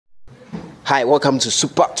Hi, welcome to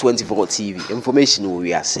Super 24 TV. Information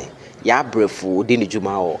we are saying. Yaa Brefo dini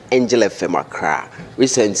juma o Angel FM Accra.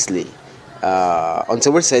 Recently,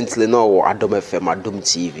 until recently no Adom FM Adom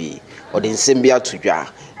TV or the Nsembia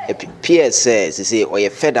Tuja. PS says they say you're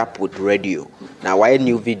fed up with radio. Now why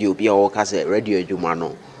new video be all cause radio juma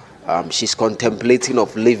no. She's contemplating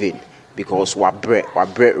of leaving because wa bread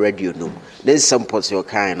radio no. There's some parts your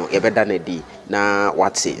kind no better than na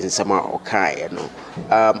what's it in some okay no.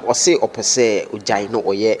 Or say or per se ujai no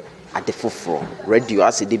oye at the fufro radio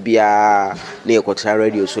as the bia near Kotra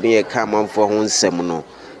radio so near come on for one semono.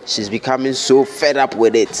 She's becoming so fed up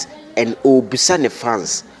with it and Busane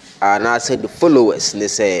fans and I said the followers they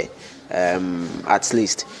say at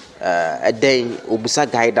least a day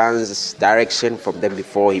Obusa guidance direction from them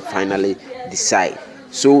before he finally decide.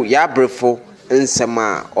 So Yaa Brefo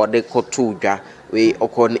nsema or the kotuja we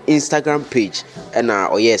on Instagram page and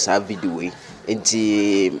yes our video we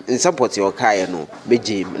in support your kaya no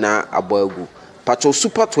meji na abogu pacho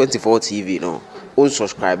Super 24 TV no on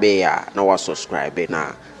subscribe ya na wa subscribe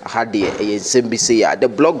na had the nsem say ya the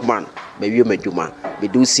blog man maybe meduma me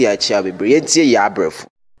do see a chia be entie Yaa Brefo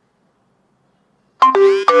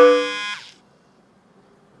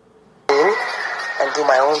and do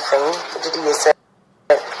my own thing. Did you say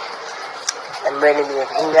I'm running me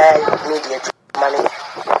media money.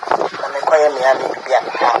 I'm acquiring me and be a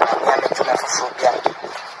tuna for phobia.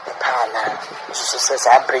 The power now. She says,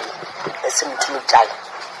 I bring a sim to me.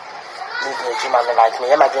 Media Jimmy like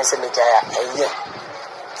me, emergency media a year.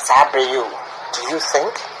 Sabre you. Do you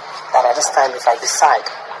think that at this time, if I decide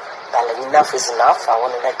that enough is enough, I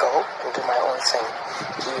want to let go and do my own thing?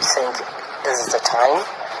 Do you think this is the time?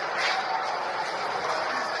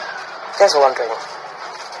 Just wondering.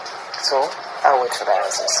 So, I'll wait for the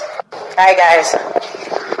answers. Hi guys.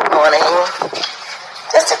 Morning.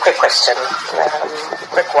 Just a quick question.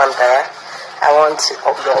 Quick one there. I want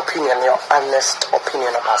your opinion, your honest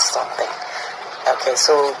opinion about something. Okay,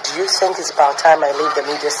 so do you think it's about time I leave the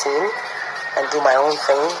media scene and do my own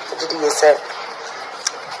thing? Did you say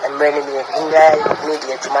I'm running me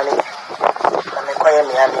media to money? I'm acquiring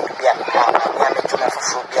me and be a tuna for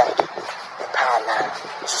phobia. The power now.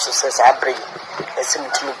 She says I bring a sim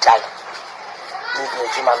to me. Media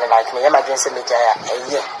Jimmy like me, emergency media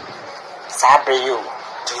a year. Sabre you.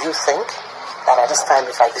 Do you think that at this time,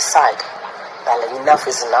 if I decide that enough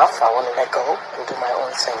is enough, I want to let go and do my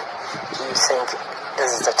own thing? Do you think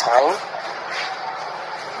this is the time?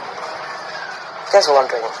 Just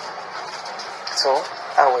wondering. So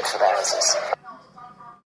I'll wait for the answers.